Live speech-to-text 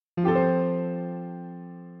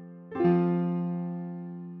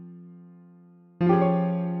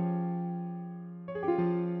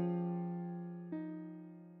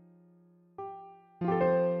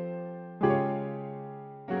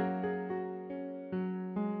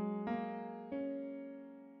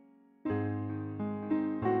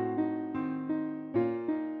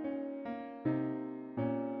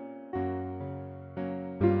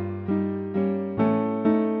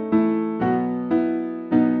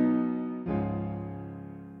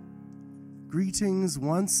Greetings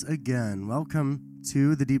once again. Welcome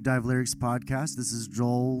to the Deep Dive Lyrics Podcast. This is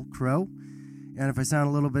Joel Crow. And if I sound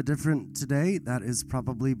a little bit different today, that is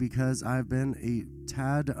probably because I've been a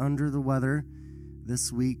tad under the weather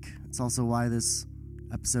this week. It's also why this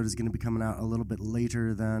episode is going to be coming out a little bit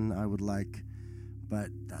later than I would like. But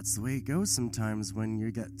that's the way it goes sometimes when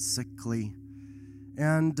you get sickly.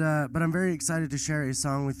 But I'm very excited to share a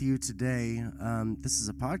song with you today. This is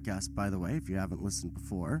a podcast, by the way, if you haven't listened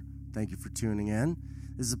before. Thank you for tuning in.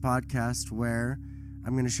 This is a podcast where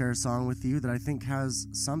I'm going to share a song with you that I think has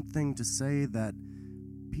something to say that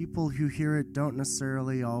people who hear it don't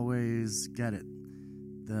necessarily always get it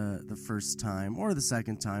the first time or the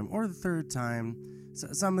second time or the third time. So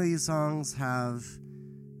some of these songs have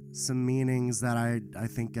some meanings that I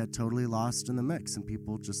think get totally lost in the mix, and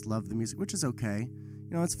people just love the music, which is okay.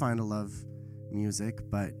 You know, it's fine to love music,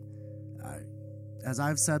 but as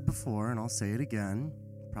I've said before, and I'll say it again,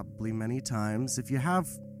 probably many times, if you have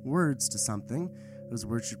words to something, those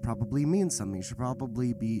words should probably mean something, should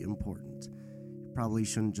probably be important. You probably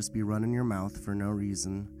shouldn't just be running your mouth for no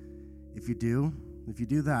reason. If you do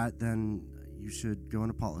that, then you should go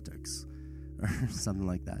into politics or something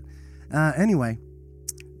like that. Anyway,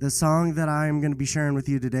 the song that I'm going to be sharing with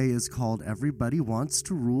you today is called Everybody Wants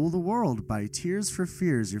to Rule the World by Tears for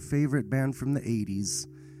Fears, your favorite band from the 80s.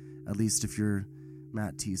 At least if you're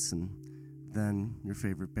Matt Thiessen, then your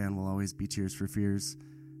favorite band will always be Tears for Fears.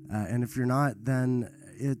 And if you're not, then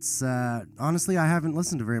it's... honestly, I haven't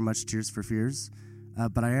listened to very much Tears for Fears,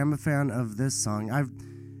 but I am a fan of this song.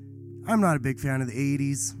 I'm not a big fan of the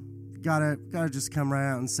 80s. Gotta just come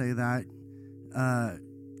right out and say that.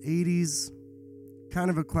 80s, kind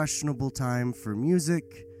of a questionable time for music,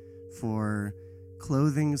 for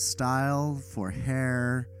clothing style, for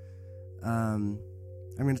hair. I'm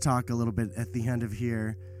going to talk a little bit at the end of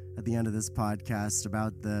this podcast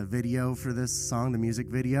about the video for this song, the music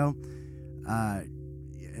video.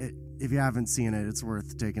 If you haven't seen it, it's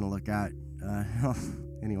worth taking a look at.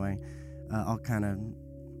 Anyway, I'll kind of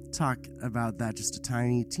talk about that just a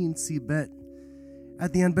teensy bit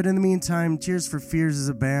at the end. But in the meantime, Tears for Fears is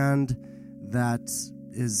a band that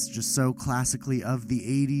is just so classically of the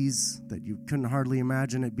 80s that you couldn't hardly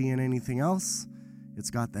imagine it being anything else. It's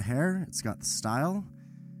got the hair, it's got the style,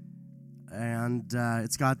 and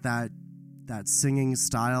it's got that singing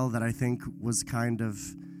style that I think was kind of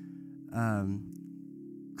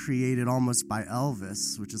created almost by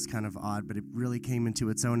Elvis, which is kind of odd, but it really came into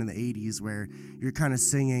its own in the 80s, where you're kind of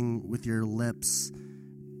singing with your lips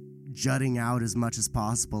jutting out as much as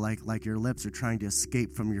possible, like your lips are trying to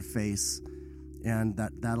escape from your face, and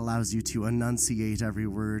that allows you to enunciate every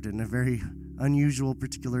word in a very unusual,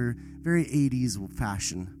 particular, very 80s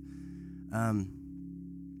fashion.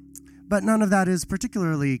 But none of that is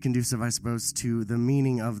particularly conducive, I suppose, to the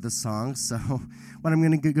meaning of the song. So what I'm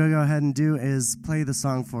going to go ahead and do is play the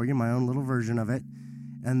song for you, my own little version of it,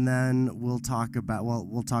 and then we'll talk about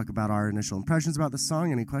our initial impressions about the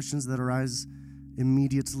song, any questions that arise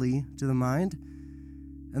immediately to the mind,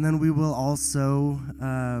 and then we will also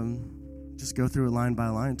just go through it line by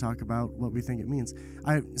line and talk about what we think it means.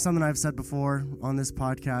 Something I've said before on this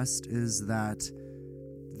podcast is that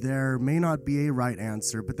there may not be a right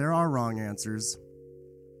answer, but there are wrong answers.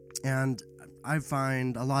 And I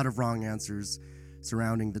find a lot of wrong answers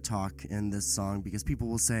surrounding the talk in this song, because people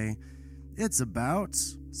will say, it's about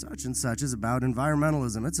such and such, is about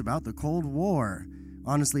environmentalism, it's about the Cold War.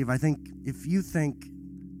 Honestly, if you think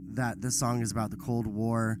that this song is about the Cold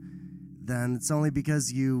War, then it's only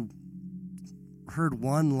because you heard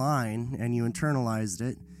one line and you internalized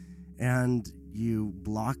it and you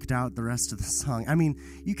blocked out the rest of the song. I mean,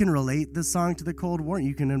 you can relate the song to the Cold War,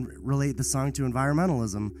 you can relate the song to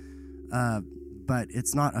environmentalism, but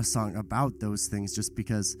it's not a song about those things just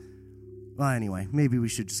because... Well, anyway, maybe we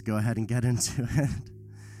should just go ahead and get into it.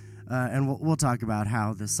 And we'll talk about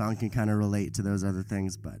how this song can kind of relate to those other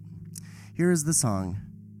things, but here is the song,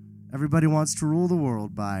 Everybody Wants to Rule the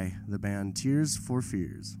World by the band Tears for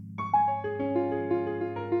Fears.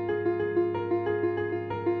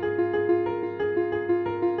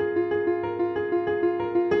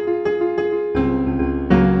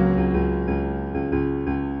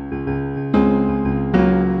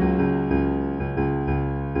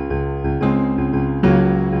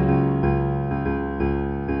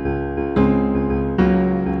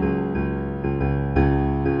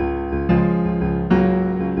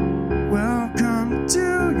 Welcome to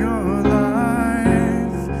your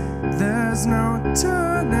life.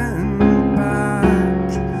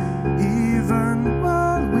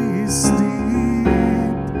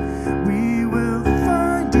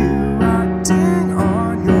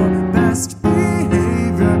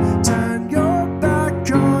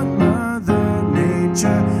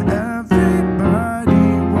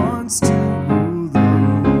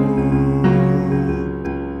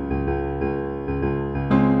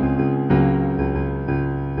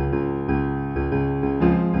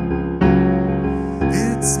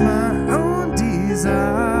 It's my own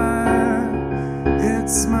desire.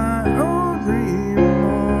 It's my own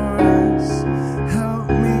remorse. Help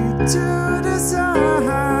me to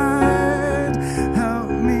decide.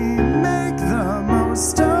 Help me make the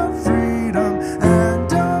most of freedom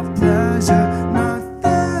and of pleasure.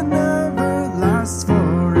 Nothing ever lasts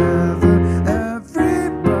forever.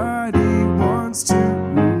 Everybody wants to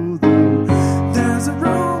rule them. There's a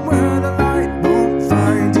room where the light won't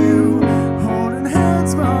find you, holding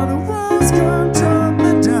hands while the walls come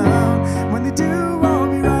tumbling down. When they do, I'll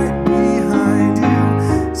be right behind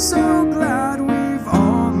you. So glad we've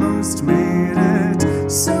almost made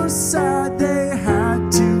it. So sad they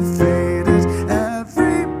had to fade it.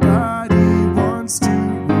 Everybody wants to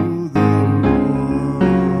rule the world.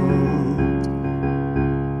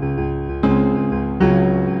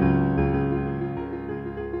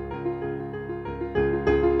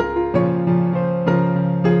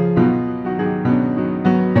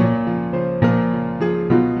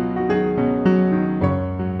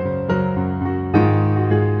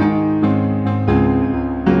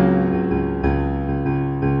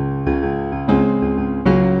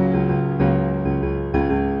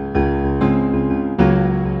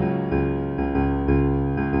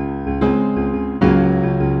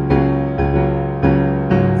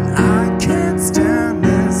 I can't stand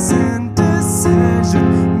this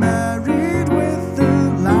indecision, married with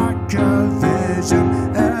the lack of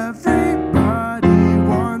vision. Everybody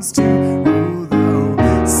wants to rule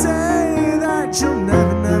though. Say that you'll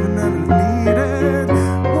never, never, never need it.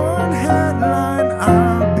 One headline,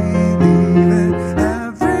 I'll believe it.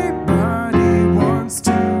 Everybody wants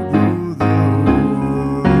to rule the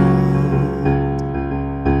world.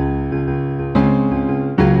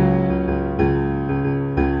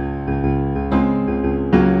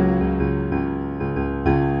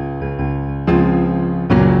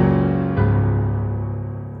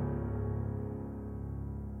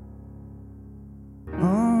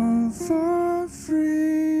 All for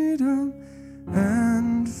freedom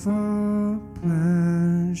and for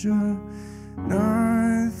pleasure.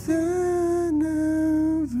 Nothing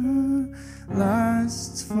ever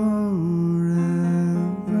lasts forever.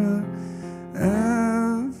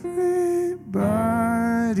 Everybody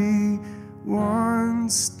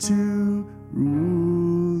wants to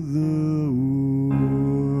rule the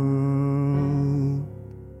world.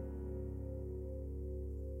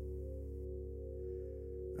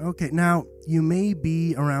 Okay, now you may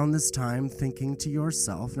be around this time thinking to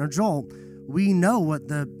yourself, now Joel, we know what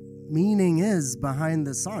the meaning is behind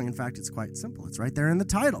this song. In fact, it's quite simple. It's right there in the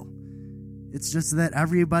title. It's just that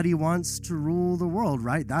everybody wants to rule the world,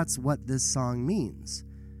 right? That's what this song means.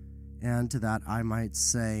 And to that, I might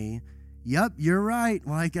say, yep, you're right.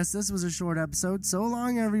 Well, I guess this was a short episode. So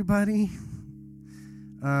long, everybody.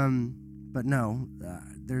 But no,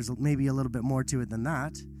 there's maybe a little bit more to it than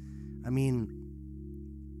that. I mean,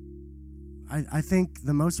 I think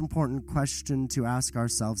the most important question to ask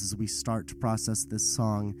ourselves as we start to process this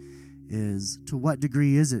song is, to what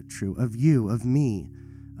degree is it true of you, of me,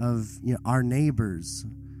 of our neighbors,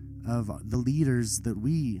 of the leaders that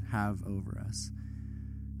we have over us?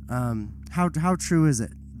 How true is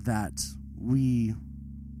it that we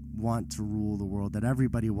want to rule the world, that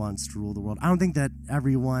everybody wants to rule the world? I don't think that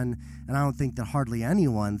everyone, and I don't think that hardly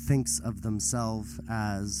anyone, thinks of themselves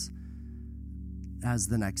as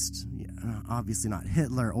the next, obviously not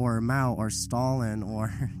Hitler or Mao or Stalin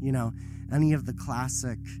or, any of the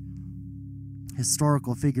classic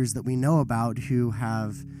historical figures that we know about who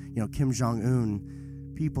have, Kim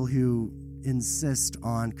Jong-un, people who insist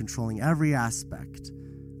on controlling every aspect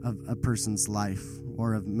of a person's life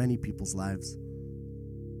or of many people's lives.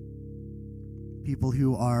 People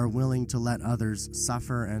who are willing to let others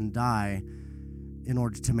suffer and die in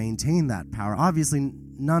order to maintain that power. Obviously,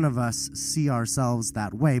 none of us see ourselves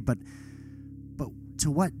that way, but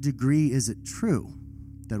to what degree is it true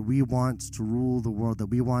that we want to rule the world, that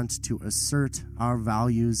we want to assert our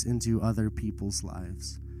values into other people's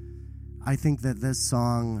lives? I think that this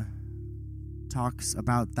song talks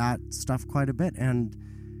about that stuff quite a bit and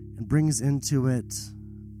brings into it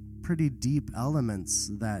pretty deep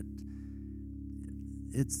elements that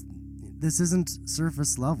this isn't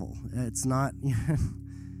surface level. It's not.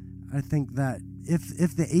 I think that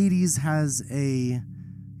if the 80s has a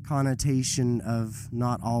connotation of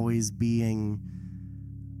not always being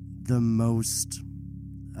the most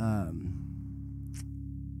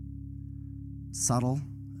subtle,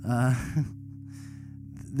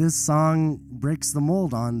 this song breaks the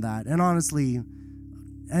mold on that. And honestly,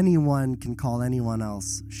 anyone can call anyone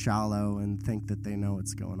else shallow and think that they know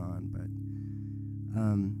what's going on, but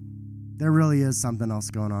there really is something else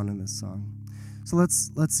going on in this song. So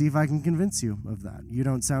let's see if I can convince you of that. You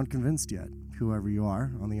don't sound convinced yet, whoever you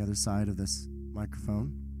are on the other side of this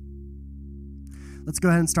microphone. Let's go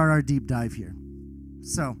ahead and start our deep dive here.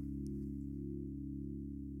 So,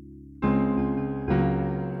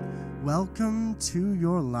 welcome to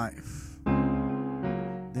your life.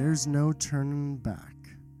 There's no turning back.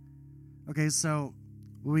 Okay, so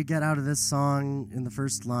what we get out of this song in the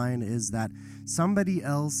first line is that somebody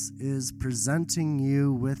else is presenting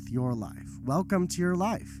you with your life. Welcome to your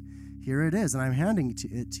life. Here it is, and I'm handing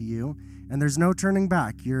it to you, and there's no turning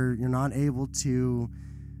back. You're not able to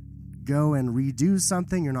go and redo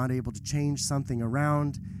something. You're not able to change something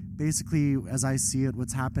around. Basically, as I see it,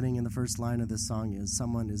 what's happening in the first line of this song is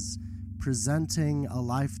someone is presenting a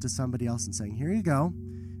life to somebody else and saying, here you go,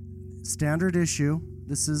 standard issue.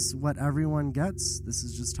 This is what everyone gets. This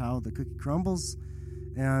is just how the cookie crumbles.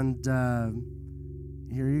 And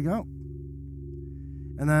here you go.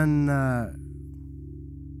 And then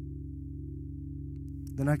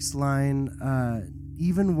the next line,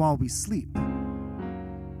 even while we sleep,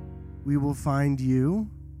 we will find you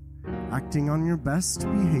acting on your best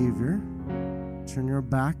behavior. Turn your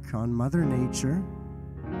back on Mother Nature.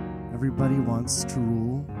 Everybody wants to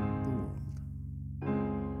rule the world.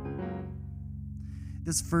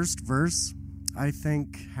 This first verse, I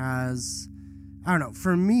think, has,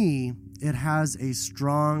 for me, it has a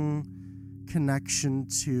strong connection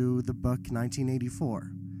to the book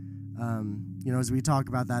 1984. As we talk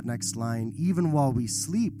about that next line, even while we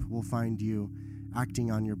sleep, we'll find you acting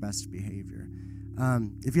on your best behavior.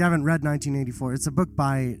 If you haven't read 1984, it's a book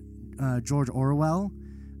by George Orwell,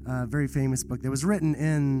 a very famous book that was written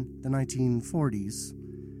in the 1940s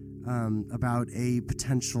about a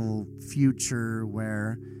potential future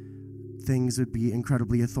where things would be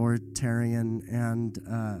incredibly authoritarian, and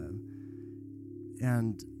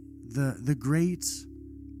the great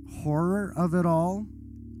horror of it all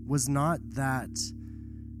was not that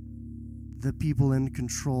the people in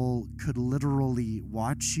control could literally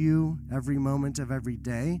watch you every moment of every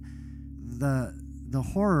day. The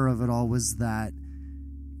horror of it all was that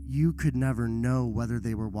you could never know whether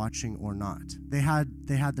they were watching or not. They had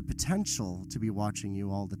the potential to be watching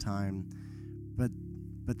you all the time, but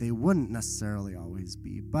they wouldn't necessarily always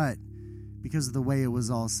be. But because of the way it was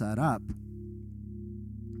all set up,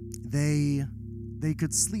 they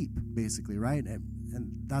could sleep, basically, right? And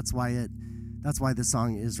that's why this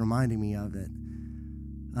song is reminding me of it.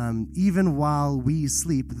 Even while we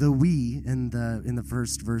sleep, the we in the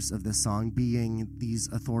first verse of this song being these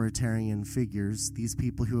authoritarian figures, these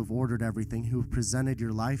people who have ordered everything, who have presented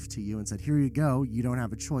your life to you and said, here you go, you don't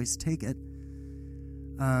have a choice, take it.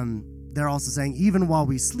 They're also saying, even while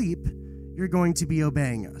we sleep, you're going to be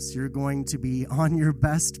obeying us. You're going to be on your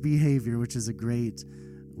best behavior, which is a great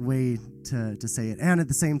way to say it. And at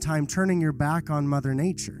the same time, turning your back on Mother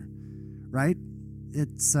Nature, right?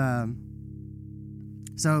 It's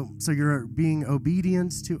so you're being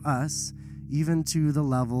obedient to us, even to the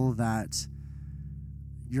level that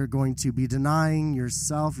you're going to be denying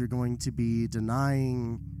yourself. You're going to be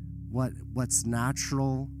denying what's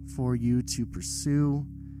natural for you to pursue,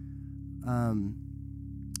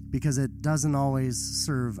 because it doesn't always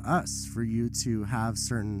serve us for you to have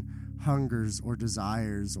certain hungers or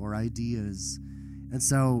desires or ideas. And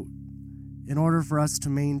so in order for us to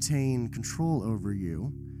maintain control over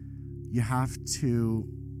you, you have to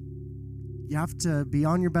be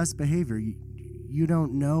on your best behavior. You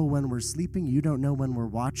don't know when we're sleeping. You don't know when we're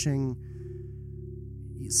watching,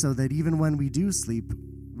 so that even when we do sleep,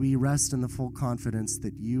 we rest in the full confidence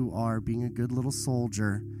that you are being a good little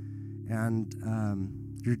soldier, and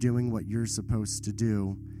you're doing what you're supposed to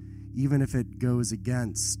do, even if it goes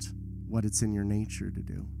against what it's in your nature to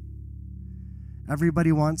do.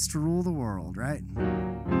 Everybody wants to rule the world, right?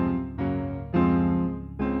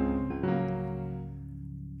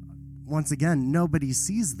 Once again, nobody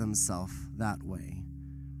sees themselves that way.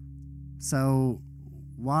 So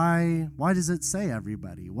why does it say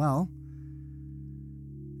everybody? Well,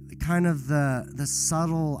 kind of the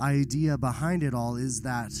subtle idea behind it all is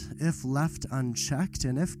that if left unchecked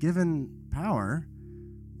and if given power,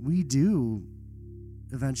 we do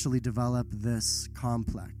eventually develop this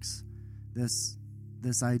complex, this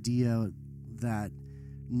idea that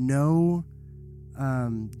no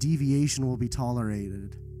deviation will be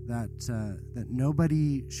tolerated, that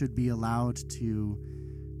nobody should be allowed to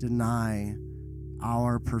deny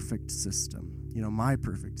our perfect system, my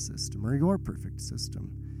perfect system or your perfect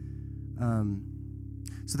system.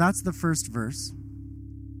 So that's the first verse.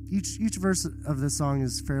 Each verse of this song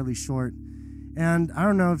is fairly short, and I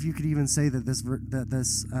don't know if you could even say that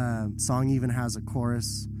this song even has a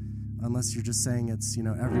chorus. unless you're just saying it's,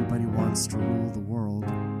 everybody wants to rule the world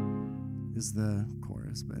is the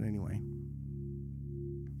chorus. But anyway.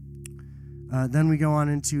 Then we go on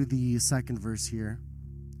into the second verse here,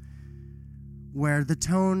 where the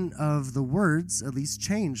tone of the words at least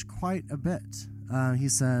change quite a bit. He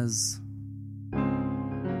says,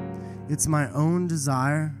 "It's my own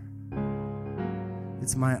desire.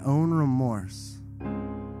 It's my own remorse.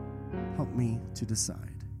 Help me to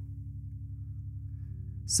decide."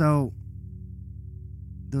 So,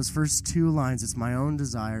 those first two lines, it's my own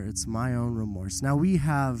desire, it's my own remorse. Now, we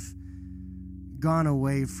have gone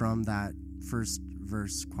away from that first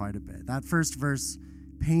verse quite a bit. That first verse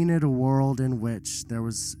painted a world in which there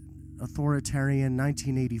was authoritarian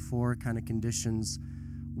 1984 kind of conditions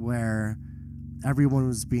where everyone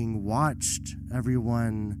was being watched,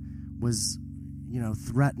 everyone was,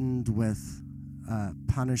 threatened with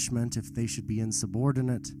punishment if they should be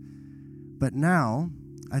insubordinate. But now,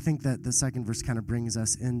 I think that the second verse kind of brings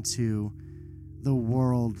us into the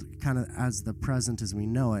world kind of as the present as we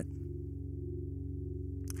know it.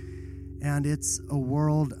 And it's a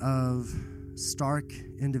world of stark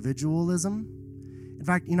individualism. In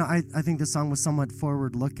fact, I think this song was somewhat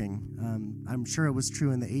forward-looking. I'm sure it was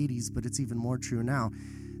true in the 80s, but it's even more true now,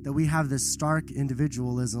 that we have this stark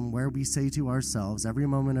individualism where we say to ourselves every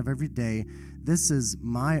moment of every day, this is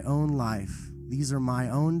my own life, these are my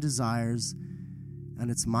own desires, and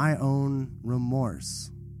it's my own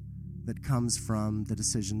remorse that comes from the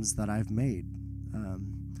decisions that I've made.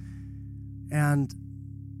 And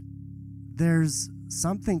there's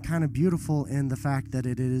something kind of beautiful in the fact that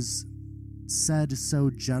it is said so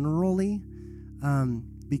generally,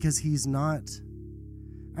 because he's not,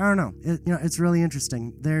 I don't know, it's really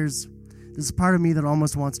interesting. There's a part of me that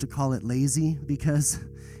almost wants to call it lazy, because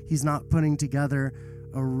he's not putting together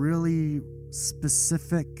a really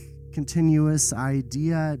specific, continuous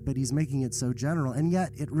idea, but he's making it so general, and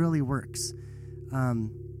yet it really works.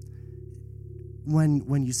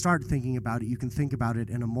 When you start thinking about it, you can think about it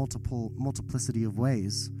in a multiplicity of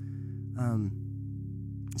ways.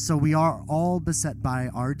 So we are all beset by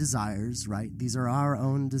our desires, right? These are our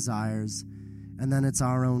own desires, and then it's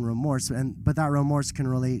our own remorse. But that remorse can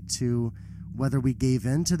relate to whether we gave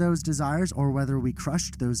in to those desires or whether we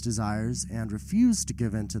crushed those desires and refused to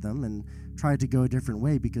give in to them and tried to go a different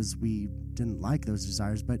way because we didn't like those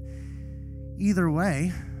desires. But either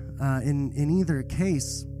way, in either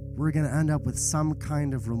case, we're going to end up with some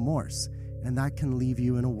kind of remorse, and that can leave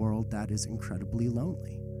you in a world that is incredibly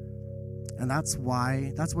lonely. And that's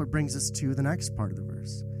what brings us to the next part of the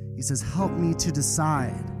verse. He says, help me to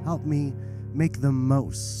decide, help me make the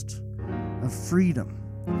most of freedom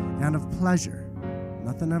and of pleasure.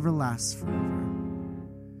 Nothing ever lasts forever.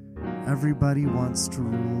 Everybody wants to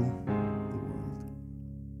rule the world.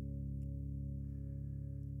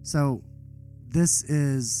 So this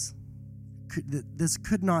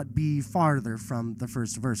could not be farther from the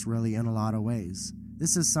first verse, really, in a lot of ways.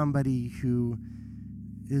 This is somebody who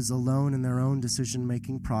is alone in their own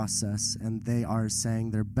decision-making process, and they are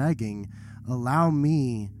saying, they're begging, allow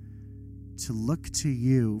me to look to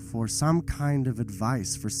you for some kind of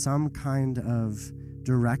advice, for some kind of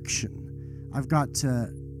direction. I've got to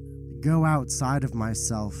go outside of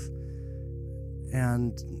myself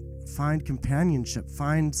and find companionship,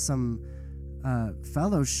 find some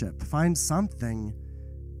fellowship, find something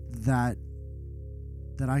that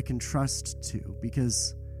I can trust to,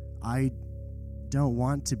 because I don't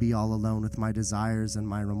want to be all alone with my desires and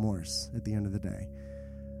my remorse at the end of the day.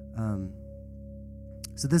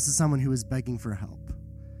 So this is someone who is begging for help,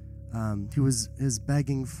 who is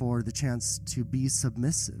begging for the chance to be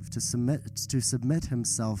submissive, to submit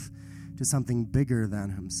himself to something bigger than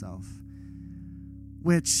himself,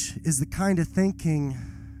 which is the kind of thinking.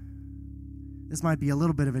 This might be a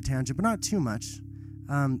little bit of a tangent, but not too much.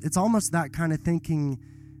 It's almost that kind of thinking.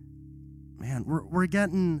 Man, we're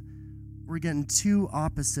getting two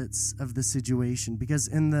opposites of the situation, because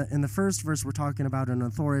in the first verse we're talking about an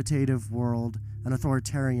authoritarian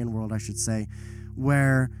world, I should say,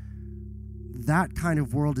 where that kind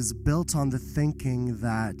of world is built on the thinking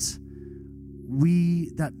that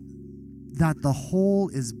that the whole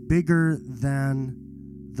is bigger than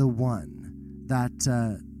the one, that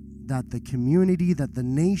the community, that the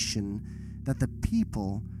nation, that the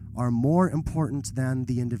people are more important than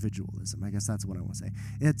the individualism. I guess that's what I want to say.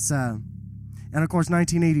 It's and of course,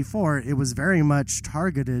 1984, it was very much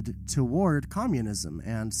targeted toward communism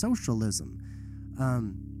and socialism.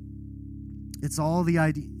 It's all the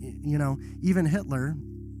idea, even Hitler,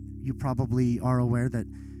 you probably are aware that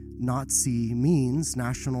Nazi means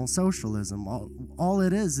National Socialism. All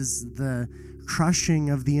it is the crushing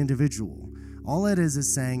of the individual. All it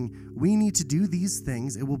is saying, we need to do these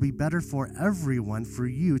things. It will be better for everyone for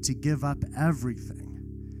you to give up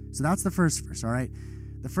everything. So that's the first verse, all right?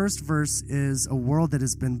 The first verse is a world that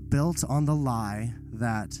has been built on the lie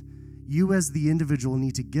that you as the individual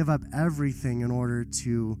need to give up everything in order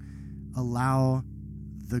to allow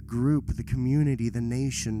the group, the community, the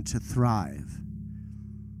nation to thrive.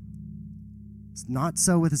 It's not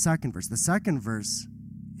so with the second verse. The second verse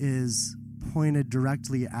is pointed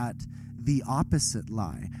directly at the opposite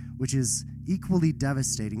lie, which is equally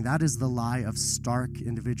devastating. That is the lie of stark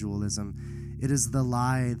individualism. It is the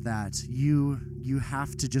lie that you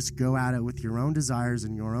have to just go at it with your own desires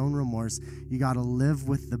and your own remorse. You got to live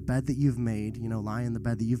with the bed that you've made, lie in the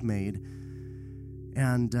bed that you've made.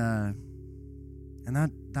 And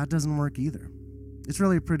that doesn't work either. It's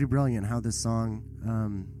really pretty brilliant how this song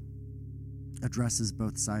addresses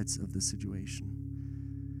both sides of the situation.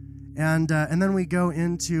 And then we go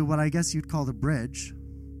into what I guess you'd call the bridge.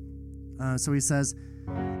 So he says,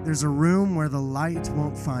 there's a room where the light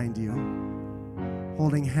won't find you,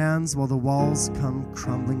 holding hands while the walls come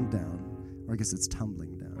crumbling down. Or I guess it's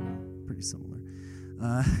tumbling down. Pretty similar.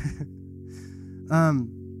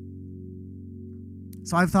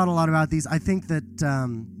 So I've thought a lot about these. I think that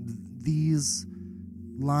these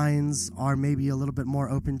lines are maybe a little bit more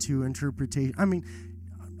open to interpretation. I mean,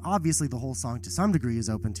 obviously the whole song to some degree is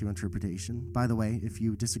open to interpretation. By the way, if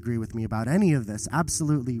you disagree with me about any of this,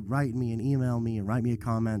 absolutely write me and email me and write me a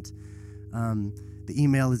comment. The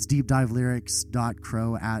email is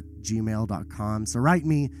deepdivelyrics.crow@gmail.com. So write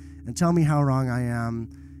me and tell me how wrong I am,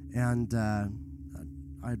 and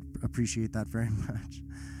I'd appreciate that very much.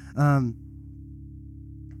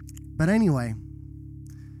 But anyway,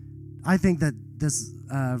 I think that this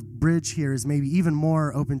bridge here is maybe even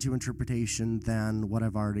more open to interpretation than what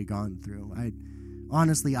I've already gone through.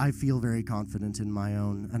 Honestly, I feel very confident in my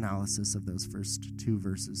own analysis of those first two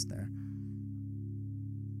verses there.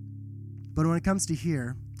 But when it comes to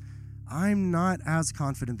here, I'm not as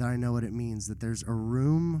confident that I know what it means, that there's a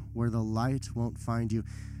room where the light won't find you.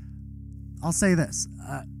 I'll say this.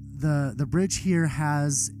 The bridge here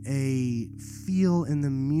has a feel in the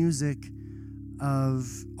music of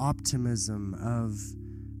optimism, of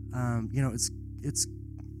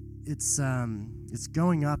it's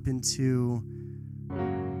going up into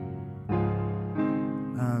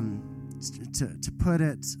to put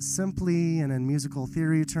it simply and in musical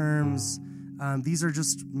theory terms, these are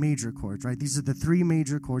just major chords, right? These are the three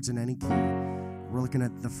major chords in any key. We're looking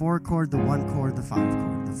at the 4 chord, the 1 chord, the 5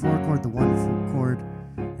 chord, the 4 chord, the 1 chord,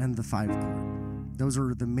 and the 5 chord. Those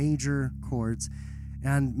are the major chords.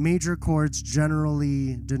 And major chords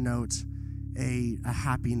generally denote a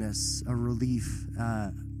happiness, a relief,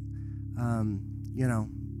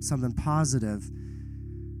 something positive.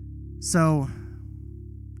 So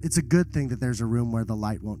it's a good thing that there's a room where the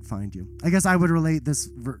light won't find you. I guess I would relate this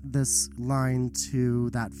line to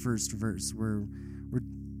that first verse. We're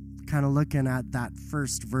kind of looking at that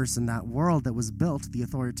first verse in that world that was built, the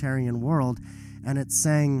authoritarian world, and it's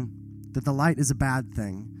saying that the light is a bad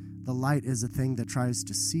thing. The light is a thing that tries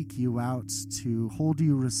to seek you out, to hold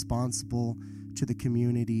you responsible to the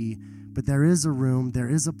community. But there is a room, there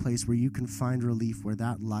is a place where you can find relief, where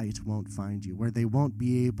that light won't find you, where they won't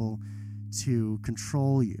be able to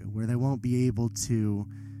control you, where they won't be able to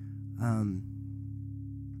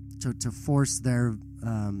force their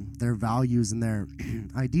values and their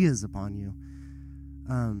ideas upon you.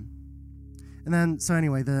 And then, so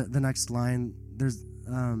anyway, the next line, there's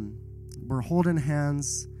we're holding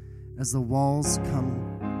hands as the walls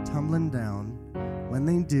come tumbling down. When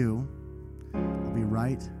they do, I'll be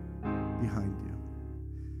right behind you.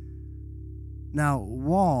 Now,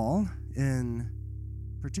 wall,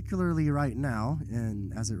 particularly right now,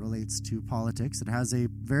 as it relates to politics, it has a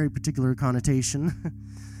very particular connotation.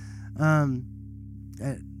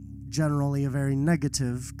 Generally a very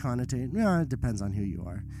negative connotation. Yeah, it depends on who you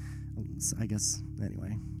are, I guess.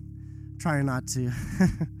 Anyway, trying not to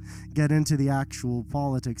get into the actual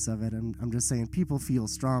politics of it. I'm just saying people feel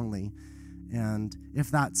strongly, and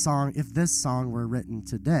if this song were written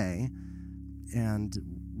today, and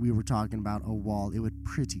we were talking about a wall, it would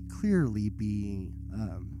pretty clearly be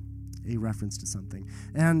a reference to something,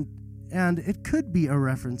 and it could be a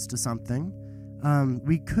reference to something.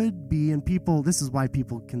 We could be, and people, this is why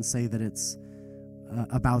people can say that it's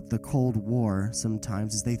about the Cold War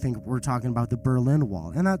sometimes, is they think we're talking about the Berlin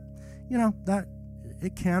Wall. And that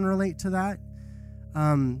it can relate to that.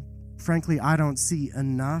 Frankly, I don't see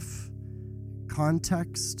enough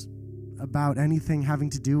context about anything having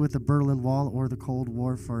to do with the Berlin Wall or the Cold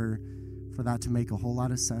War for that to make a whole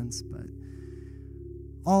lot of sense. But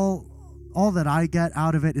all that I get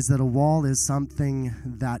out of it is that a wall is something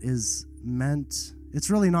that is meant, it's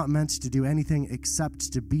really not meant to do anything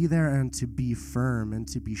except to be there and to be firm and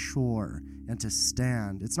to be sure and to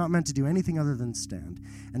stand. It's not meant to do anything other than stand.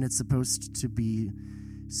 And it's supposed to be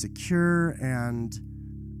secure and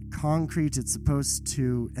concrete. It's supposed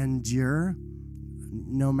to endure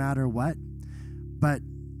no matter what. But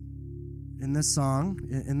in this song,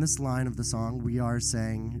 in this line of the song, we are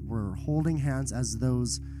saying we're holding hands as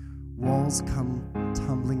those walls come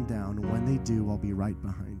tumbling down. And when they do, I'll be right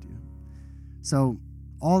behind you. So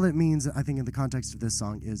all it means, I think, in the context of this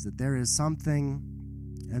song is that there is something,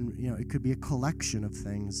 and it could be a collection of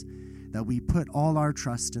things that we put all our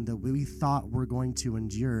trust in, that we thought were going to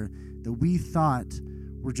endure, that we thought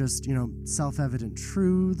were just, self-evident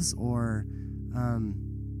truths, or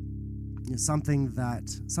something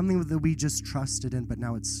that we just trusted in, but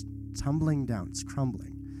now it's tumbling down, it's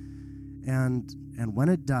crumbling. And when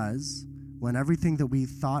it does, when everything that we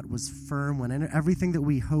thought was firm, when everything that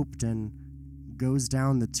we hoped in goes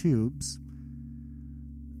down the tubes,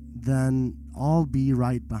 then I'll be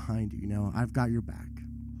right behind you. I've got your back,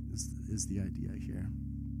 is the idea here.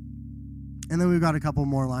 And then we've got a couple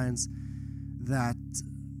more lines that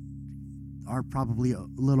are probably a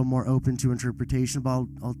little more open to interpretation, but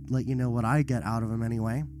I'll let you know what I get out of them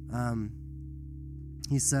anyway.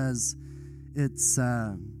 He says,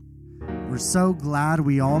 we're so glad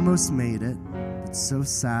we almost made it, but so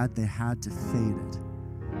sad they had to fade it.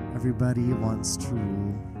 Everybody wants to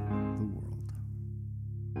rule the world.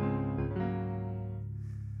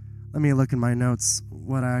 Let me look in my notes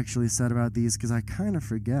what I actually said about these, because I kind of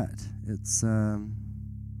forget. It's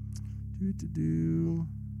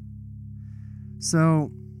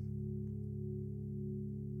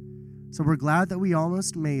So we're glad that we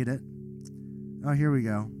almost made it. Oh, here we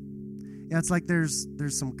go. Yeah, it's like there's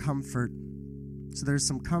some comfort. So there's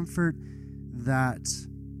some comfort that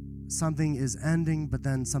something is ending, but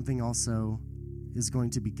then something also is going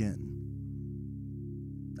to begin.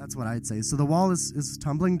 That's what I'd say. So the wall is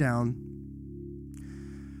tumbling down,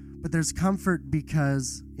 but there's comfort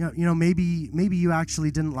because maybe you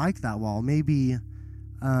actually didn't like that wall. Maybe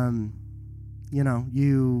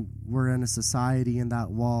you were in a society and that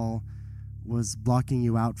wall was blocking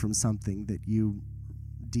you out from something that you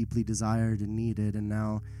deeply desired and needed, and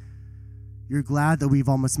now you're glad that we've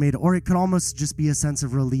almost made it. Or it could almost just be a sense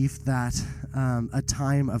of relief that a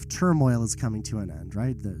time of turmoil is coming to an end,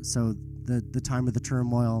 right? The time of the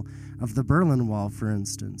turmoil of the Berlin Wall, for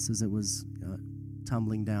instance, as it was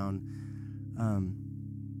tumbling down.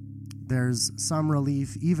 There's some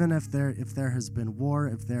relief, even if there has been war,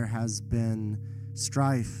 if there has been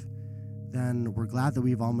strife, then we're glad that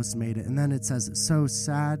we've almost made it. And then it says, so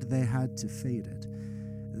sad they had to fade it.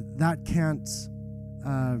 That can't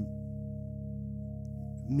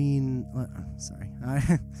mean,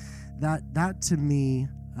 that to me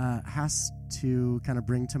has to kind of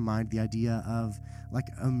bring to mind the idea of like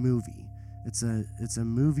a movie. It's a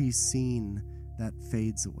movie scene that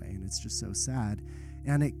fades away, and it's just so sad.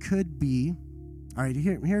 And it could be, all right,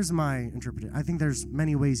 here's my interpretation. I think there's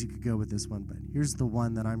many ways you could go with this one, but here's the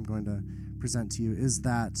one that I'm going to present to you, is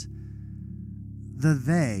that the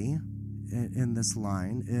they in this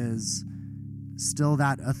line is still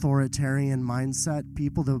that authoritarian mindset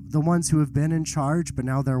people, the ones who have been in charge, but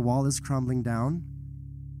now their wall is crumbling down.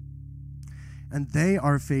 And they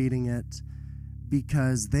are fading it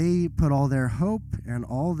because they put all their hope and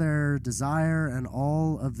all their desire and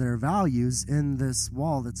all of their values in this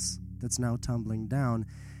wall that's now tumbling down.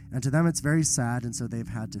 And to them it's very sad, and so they've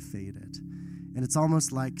had to fade it. And it's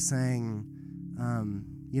almost like saying,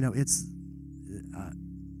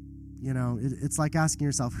 it's like asking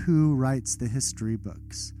yourself, who writes the history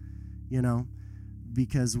books?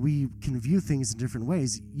 Because we can view things in different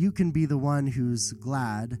ways. You can be the one who's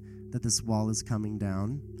glad that this wall is coming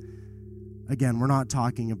down. Again, we're not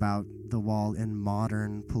talking about the wall in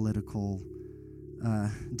modern political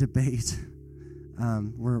debate.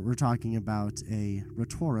 We're talking about a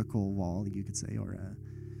rhetorical wall, you could say, or a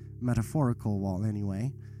metaphorical wall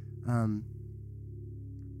anyway.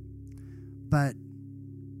 But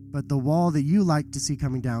the wall that you like to see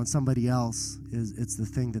coming down, somebody else, it's the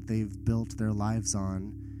thing that they've built their lives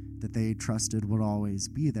on, that they trusted would always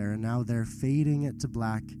be there. And now they're fading it to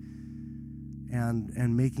black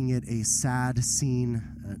and making it a sad scene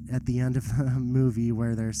at the end of the movie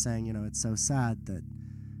where they're saying, it's so sad that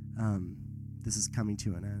this is coming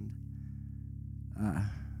to an end.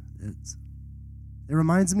 It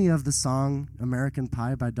reminds me of the song American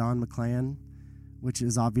Pie by Don McLean, which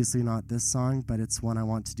is obviously not this song, but it's one I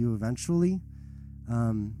want to do eventually.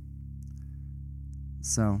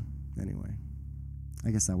 So, anyway.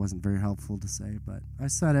 I guess that wasn't very helpful to say, but I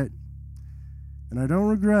said it, and I don't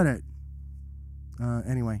regret it.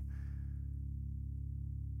 Anyway.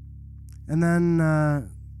 And then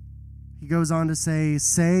he goes on to say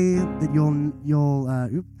that you'll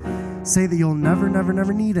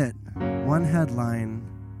never need it. One headline,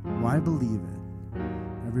 why believe it?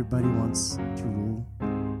 Everybody wants to rule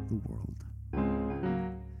the world.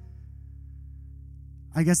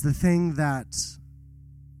 I guess the thing that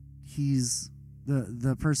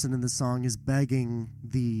the person in the song is begging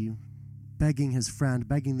his friend,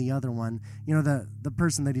 begging the other one, the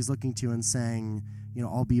person that he's looking to and saying,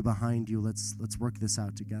 I'll be behind you. Let's work this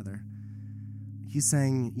out together. He's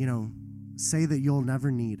saying, say that you'll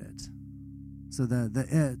never need it. So the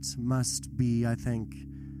it must be, I think,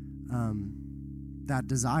 that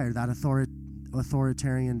desire, that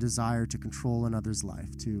authoritarian desire to control another's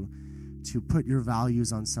life, to put your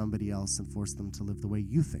values on somebody else and force them to live the way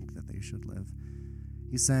you think that they should live.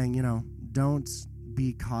 He's saying, don't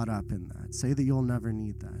be caught up in that. Say that you'll never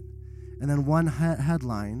need that. And then one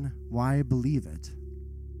headline, why believe it?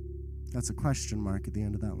 That's a question mark at the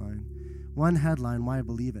end of that line. One headline, why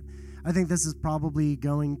believe it? I think this is probably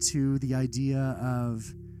going to the idea of,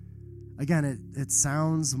 again, it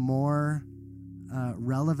sounds more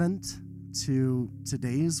relevant to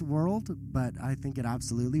today's world, but I think it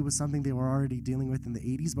absolutely was something they were already dealing with in the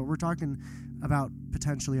 80s. But we're talking about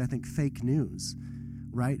potentially, I think, fake news,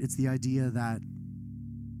 right? It's the idea that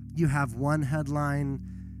you have one headline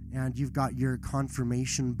and you've got your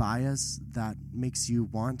confirmation bias that makes you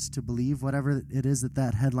want to believe whatever it is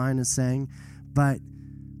that headline is saying. But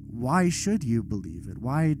why should you believe it?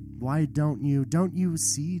 Why don't you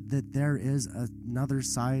see that there is another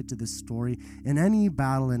side to this story in any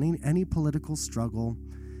battle, in any political struggle,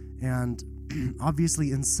 and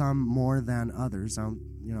obviously in some more than others? I'm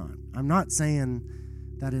not saying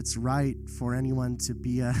that it's right for anyone to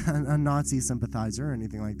be a Nazi sympathizer or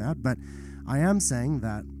anything like that, but I am saying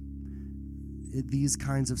that these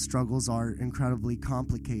kinds of struggles are incredibly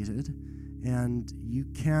complicated, and you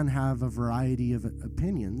can have a variety of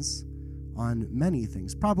opinions on many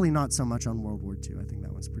things. Probably not so much on World War II. I think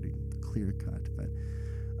that one's pretty clear-cut. But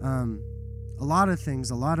a lot of things,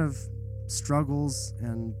 a lot of struggles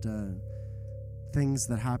and things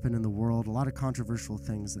that happen in the world, a lot of controversial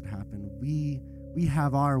things that happen. We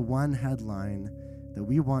have our one headline that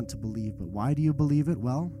we want to believe. But why do you believe it?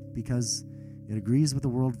 Well, because it agrees with the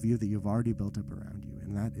worldview that you've already built up around you.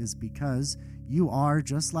 And that is because you are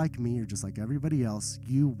just like me or just like everybody else.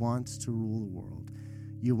 You want to rule the world.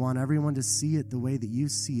 You want everyone to see it the way that you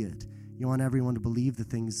see it. You want everyone to believe the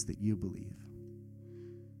things that you believe.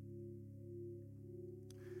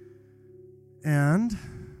 And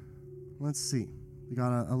let's see. We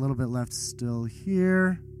got a little bit left still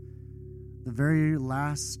here. The very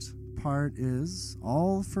last part is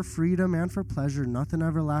all for freedom and for pleasure. Nothing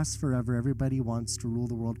ever lasts forever. Everybody wants to rule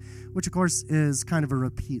the world, which of course is kind of a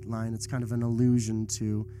repeat line. It's kind of an allusion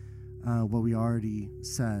to what we already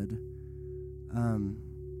said.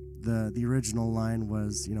 The original line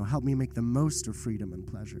was, help me make the most of freedom and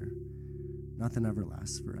pleasure. Nothing ever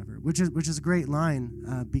lasts forever, which is a great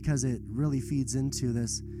line because it really feeds into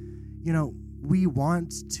this. We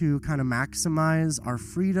want to kind of maximize our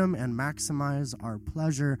freedom and maximize our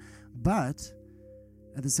pleasure, but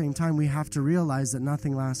at the same time, we have to realize that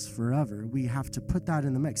nothing lasts forever. We have to put that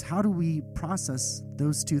in the mix. How do we process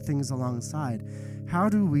those two things alongside? How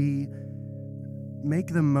do we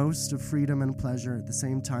make the most of freedom and pleasure at the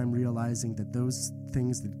same time realizing that those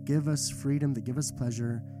things that give us freedom, that give us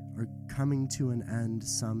pleasure, are coming to an end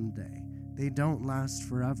someday? They don't last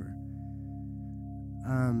forever.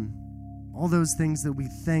 All those things that we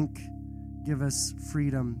think give us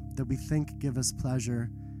freedom, that we think give us pleasure,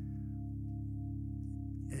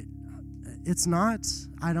 it's not,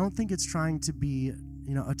 I don't think it's trying to be,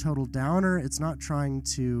 a total downer. It's not trying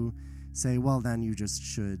to say, well, then you just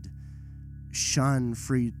should shun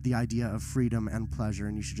the idea of freedom and pleasure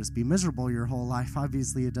and you should just be miserable your whole life.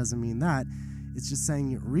 Obviously, it doesn't mean that. It's just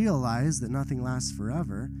saying realize that nothing lasts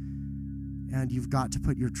forever and you've got to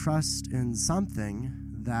put your trust in something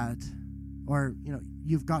that, or,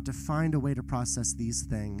 you've got to find a way to process these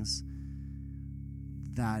things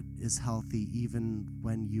that is healthy even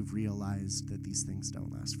when you've realized that these things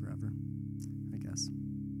don't last forever, I guess.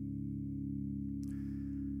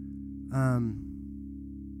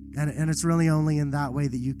 And it's really only in that way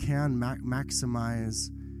that you can maximize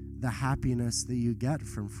the happiness that you get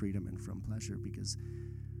from freedom and from pleasure, because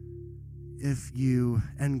if you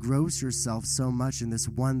engross yourself so much in this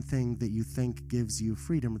one thing that you think gives you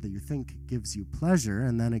freedom or that you think gives you pleasure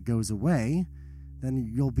and then it goes away, then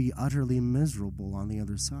you'll be utterly miserable on the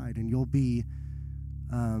other side, and you'll be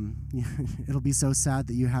it'll be so sad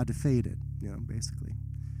that you had to fade it, basically,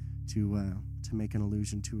 to make an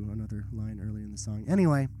allusion to another line earlier in the song.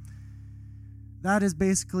 Anyway, that is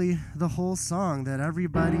basically the whole song, that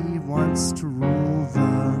everybody wants to rule the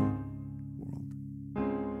world.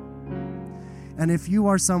 And if you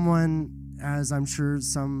are someone, as I'm sure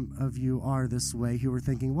some of you are this way, who are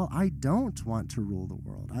thinking, well, I don't want to rule the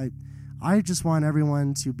world. I just want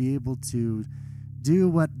everyone to be able to do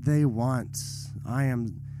what they want. I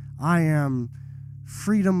am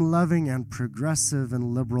freedom-loving and progressive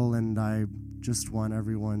and liberal, and I just want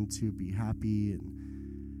everyone to be happy. And,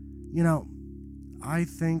 I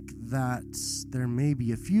think that there may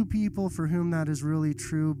be a few people for whom that is really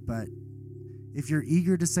true, but if you're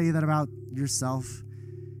eager to say that about yourself,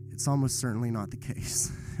 it's almost certainly not the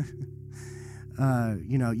case.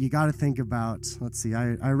 You got to think about, let's see,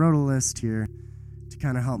 I wrote a list here to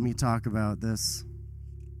kind of help me talk about this.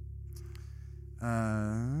 Where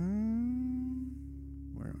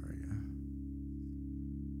are you?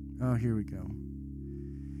 Oh, here we go.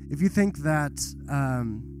 If you think that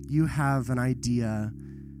you have an idea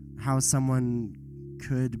how someone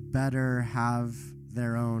could better have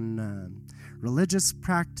their own religious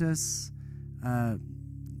practice,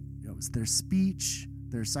 their speech,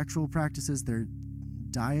 their sexual practices, their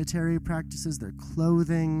dietary practices, their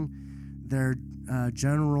clothing, their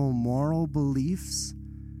general moral beliefs.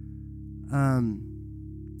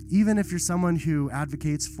 Even if you're someone who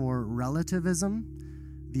advocates for relativism,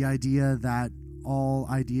 the idea that all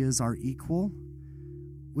ideas are equal,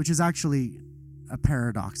 which is actually a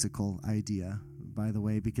paradoxical idea, by the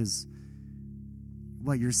way, because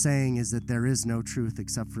what you're saying is that there is no truth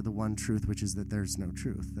except for the one truth, which is that there's no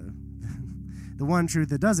truth. The one truth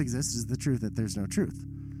that does exist is the truth that there's no truth.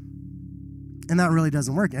 And that really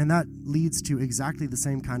doesn't work. And that leads to exactly the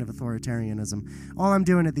same kind of authoritarianism. All I'm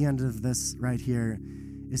doing at the end of this right here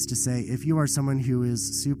is to say, if you are someone who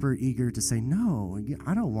is super eager to say, no,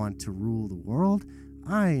 I don't want to rule the world.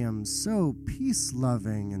 I am so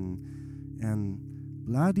peace-loving and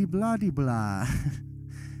blah-de-blah-de-blah.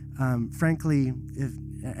 Frankly,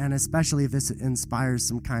 and especially if this inspires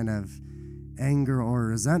some kind of anger or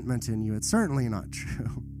resentment in you, it's certainly not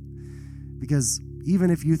true. Because even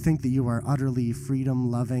if you think that you are utterly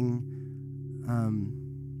freedom-loving,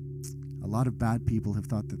 a lot of bad people have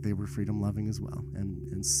thought that they were freedom-loving as well,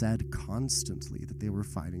 and said constantly that they were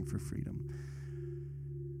fighting for freedom.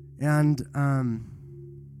 And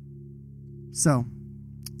so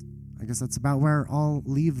I guess that's about where I'll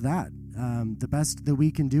leave that. The best that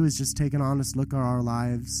we can do is just take an honest look at our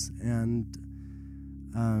lives and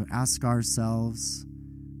ask ourselves,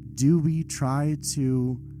 do we try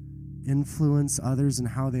to influence others in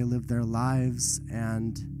how they live their lives,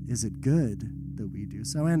 and is it good that we do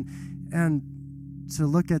so? And to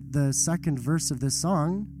look at the second verse of this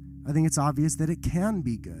song, I think it's obvious that it can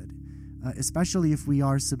be good, especially if we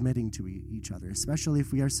are submitting to each other, especially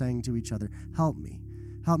if we are saying to each other, help me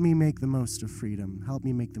make the most of freedom, help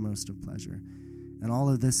me make the most of pleasure, and all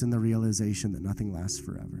of this in the realization that nothing lasts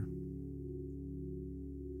forever.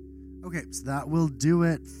 Okay, so that will do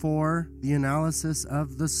it for the analysis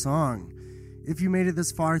of the song. If you made it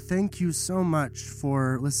this far, thank you so much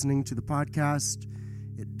for listening to the podcast.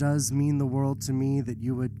 It does mean the world to me that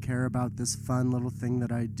you would care about this fun little thing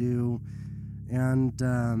that I do. And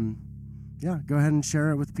go ahead and share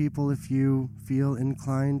it with people if you feel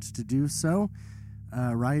inclined to do so.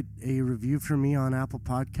 Write a review for me on Apple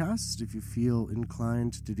Podcasts if you feel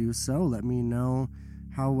inclined to do so. Let me know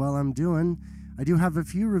how well I'm doing. I do have a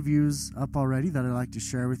few reviews up already that I'd like to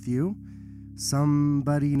share with you.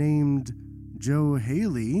 Somebody named Joe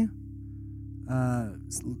Haley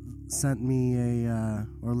sent me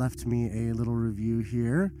or left me a little review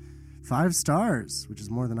here. 5 stars, which is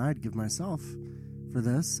more than I'd give myself for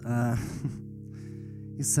this.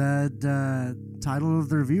 He said, title of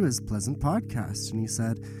the review is Pleasant Podcast. And he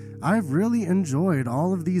said, I've really enjoyed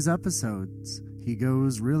all of these episodes. He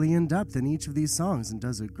goes really in depth in each of these songs and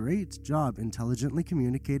does a great job intelligently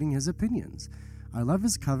communicating his opinions. I love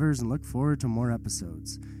his covers and look forward to more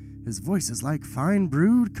episodes. His voice is like fine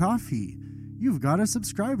brewed coffee. You've got a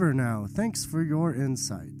subscriber now. Thanks for your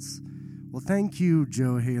insights. Well, thank you,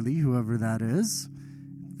 Joe Haley, whoever that is,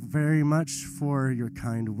 very much for your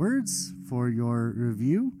kind words, for your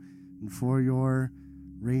review, and for your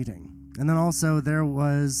rating. And then also there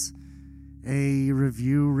was a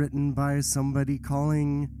review written by somebody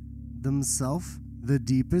calling themselves the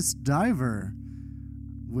Deepest Diver,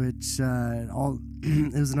 which it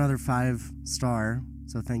was another 5-star,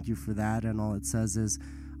 so thank you for that. And all it says is,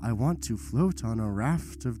 I want to float on a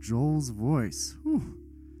raft of Joel's voice. Whew.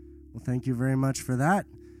 Well, thank you very much for that.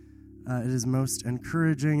 It is most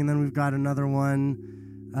encouraging. And then we've got another one,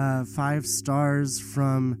 5 stars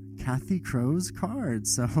from Kathy Crow's card.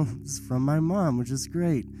 So it's from my mom, which is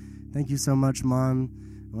great. Thank you so much, Mom.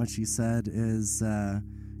 What she said is,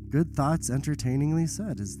 Good Thoughts Entertainingly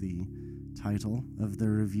Said is the title of the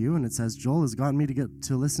review. And it says, Joel has gotten me to get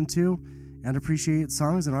to listen to and appreciate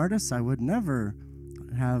songs and artists I would never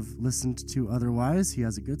have listened to otherwise. He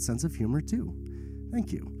has a good sense of humor, too.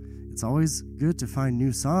 Thank you. It's always good to find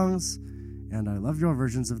new songs, and I love your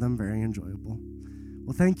versions of them. Very enjoyable.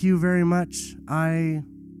 Well, thank you very much. I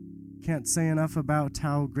can't say enough about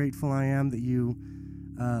how grateful I am that you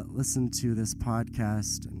listen to this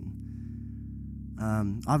podcast.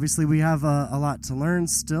 And obviously, we have a lot to learn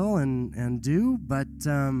still and do, but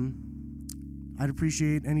I'd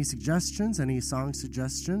appreciate any suggestions, any song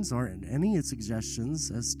suggestions, or any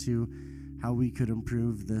suggestions as to how we could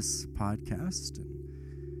improve this podcast.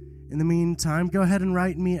 In the meantime, go ahead and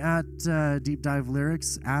write me at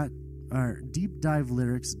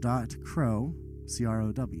deepdivelyrics.crow,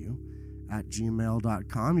 C-R-O-W, at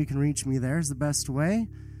gmail.com. You can reach me there is the best way.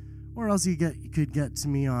 Or else you could get to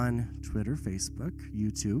me on Twitter, Facebook,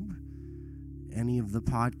 YouTube, any of the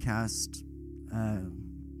podcast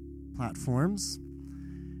platforms.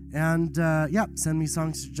 And, send me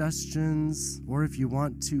song suggestions. Or if you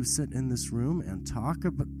want to sit in this room and talk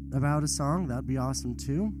about a song, that'd be awesome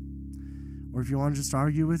too. Or if you want to just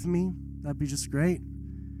argue with me, that'd be just great.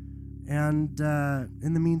 And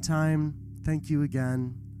in the meantime, thank you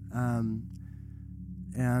again.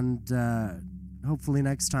 Hopefully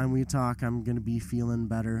next time we talk, I'm going to be feeling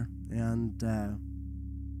better. And,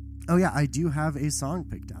 I do have a song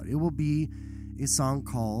picked out. It will be a song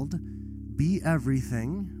called Be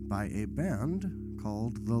Everything by a band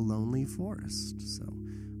called The Lonely Forest. So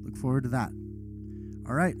look forward to that.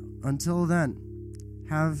 All right, until then,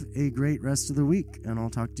 have a great rest of the week, and I'll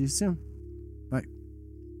talk to you soon.